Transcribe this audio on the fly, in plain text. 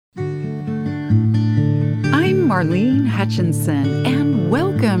Marlene Hutchinson, and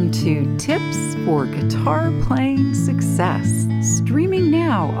welcome to Tips for Guitar Playing Success, streaming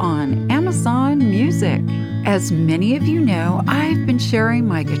now on Amazon Music. As many of you know, I've been sharing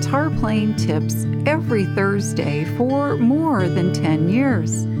my guitar playing tips every Thursday for more than 10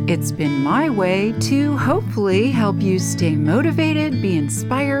 years. It's been my way to hopefully help you stay motivated, be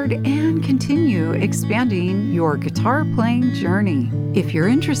inspired, and continue expanding your guitar playing journey. If you're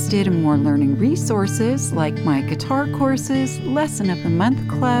interested in more learning resources like my guitar courses, Lesson of the Month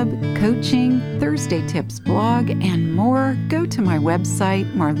Club, coaching, Thursday Tips blog, and more, go to my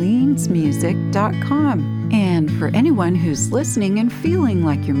website, marlenesmusic.com. And for anyone who's listening and feeling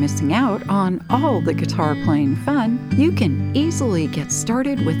like you're missing out on all the guitar playing fun, you can easily get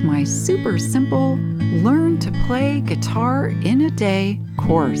started with my super simple Learn to Play Guitar in a Day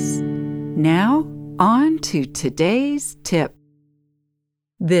course. Now, on to today's tip.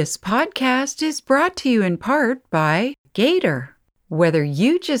 This podcast is brought to you in part by Gator. Whether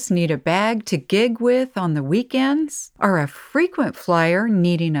you just need a bag to gig with on the weekends, are a frequent flyer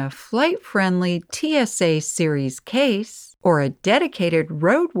needing a flight-friendly TSA Series case, or a dedicated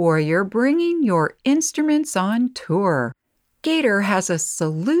road warrior bringing your instruments on tour, Gator has a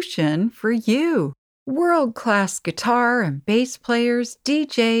solution for you. World-class guitar and bass players,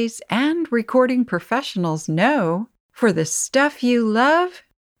 DJs, and recording professionals know, for the stuff you love,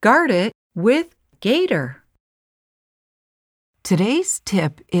 guard it with Gator. Today's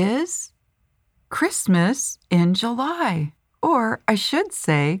tip is Christmas in July, or I should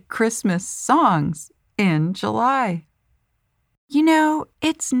say Christmas songs in July. You know,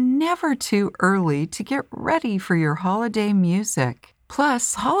 it's never too early to get ready for your holiday music.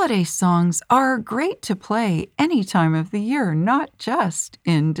 Plus, holiday songs are great to play any time of the year, not just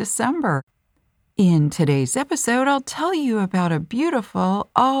in December. In today's episode, I'll tell you about a beautiful,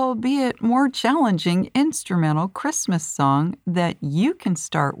 albeit more challenging instrumental Christmas song that you can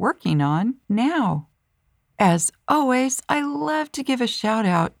start working on now. As always, I love to give a shout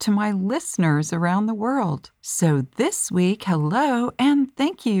out to my listeners around the world. So this week, hello and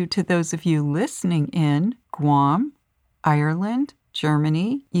thank you to those of you listening in Guam, Ireland,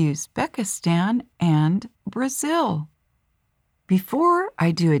 Germany, Uzbekistan, and Brazil. Before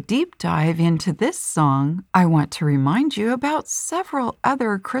I do a deep dive into this song, I want to remind you about several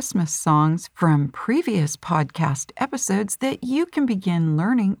other Christmas songs from previous podcast episodes that you can begin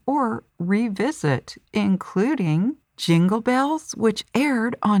learning or revisit, including Jingle Bells, which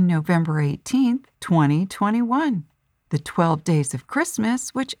aired on November 18th, 2021. The 12 Days of Christmas,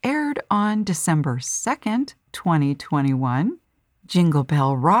 which aired on December 2nd, 2021. Jingle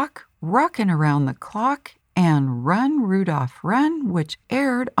Bell Rock, Rockin' Around the Clock, and Run, Rudolph, Run, which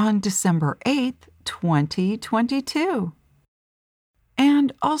aired on December 8th, 2022.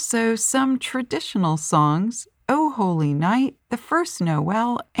 And also some traditional songs, O Holy Night, The First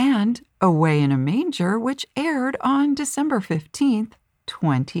Noel, and Away in a Manger, which aired on December 15th,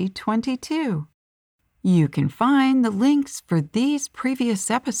 2022. You can find the links for these previous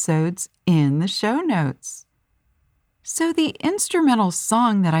episodes in the show notes. So the instrumental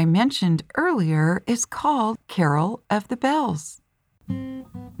song that I mentioned earlier is called Carol of the Bells.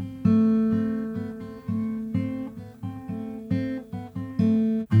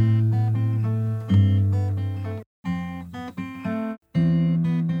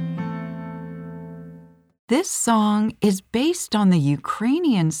 This song is based on the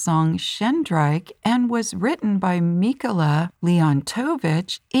Ukrainian song Shendryk and was written by Mykola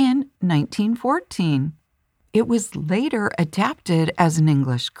Leontovich in 1914. It was later adapted as an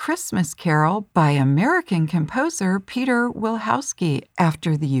English Christmas carol by American composer Peter Wilhousky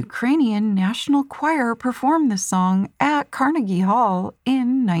after the Ukrainian National Choir performed the song at Carnegie Hall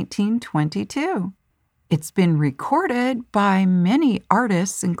in 1922. It's been recorded by many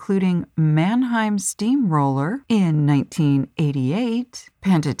artists, including Mannheim Steamroller in 1988,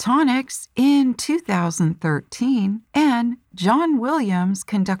 Pentatonix in 2013, and John Williams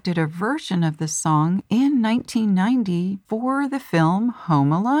conducted a version of the song in 1990 for the film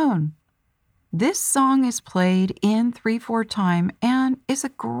Home Alone. This song is played in 3/4 time and is a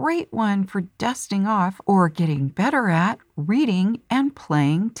great one for dusting off or getting better at reading and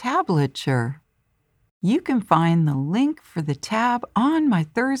playing tablature. You can find the link for the tab on my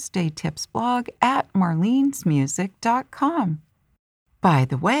Thursday Tips blog at marlenesmusic.com. By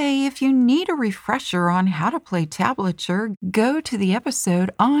the way, if you need a refresher on how to play tablature, go to the episode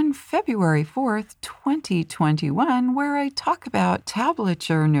on February 4th, 2021, where I talk about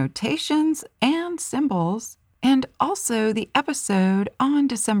tablature notations and symbols, and also the episode on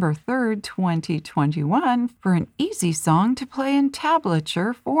December 3rd, 2021, for an easy song to play in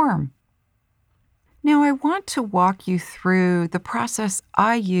tablature form. Now, I want to walk you through the process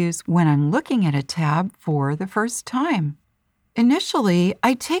I use when I'm looking at a tab for the first time. Initially,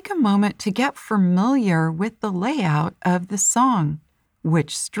 I take a moment to get familiar with the layout of the song,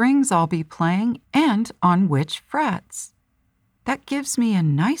 which strings I'll be playing, and on which frets. That gives me a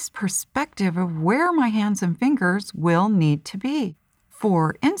nice perspective of where my hands and fingers will need to be.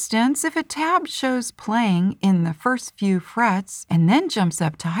 For instance, if a tab shows playing in the first few frets and then jumps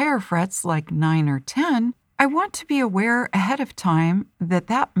up to higher frets like 9 or 10, I want to be aware ahead of time that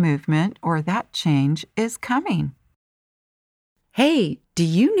that movement or that change is coming. Hey, do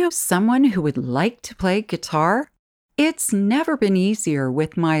you know someone who would like to play guitar? It's never been easier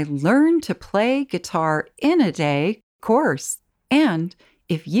with my Learn to Play Guitar in a Day course. And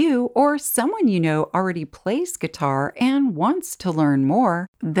if you or someone you know already plays guitar and wants to learn more,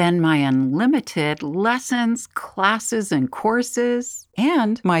 then my unlimited lessons, classes, and courses,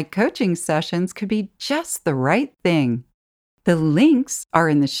 and my coaching sessions could be just the right thing. The links are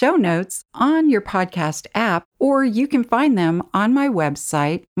in the show notes on your podcast app, or you can find them on my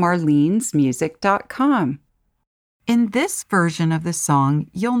website, marlenesmusic.com. In this version of the song,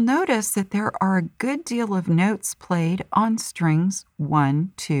 you'll notice that there are a good deal of notes played on strings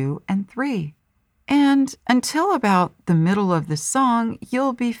 1, 2, and 3. And until about the middle of the song,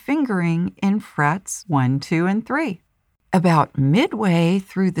 you'll be fingering in frets 1, 2, and 3. About midway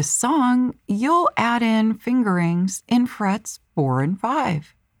through the song, you'll add in fingerings in frets 4 and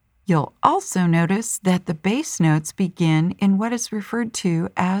 5. You'll also notice that the bass notes begin in what is referred to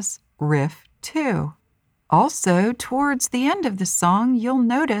as riff 2. Also, towards the end of the song, you'll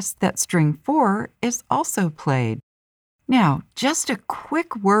notice that string 4 is also played. Now, just a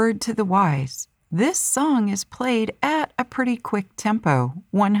quick word to the wise. This song is played at a pretty quick tempo,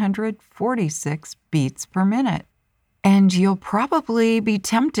 146 beats per minute. And you'll probably be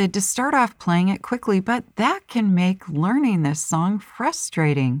tempted to start off playing it quickly, but that can make learning this song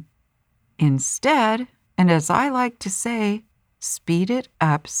frustrating. Instead, and as I like to say, speed it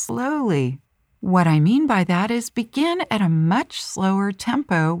up slowly. What I mean by that is begin at a much slower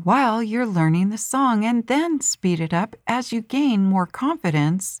tempo while you're learning the song and then speed it up as you gain more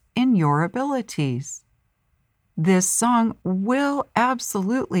confidence in your abilities. This song will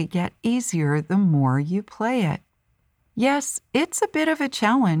absolutely get easier the more you play it. Yes, it's a bit of a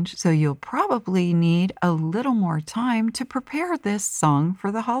challenge, so you'll probably need a little more time to prepare this song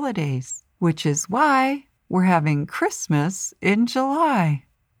for the holidays, which is why we're having Christmas in July.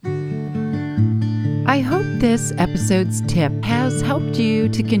 I hope this episode's tip has helped you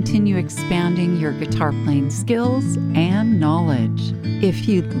to continue expanding your guitar playing skills and knowledge. If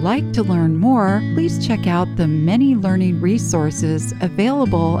you'd like to learn more, please check out the many learning resources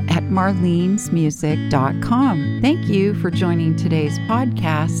available at marlenesmusic.com. Thank you for joining today's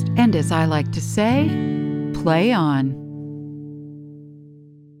podcast, and as I like to say, play on.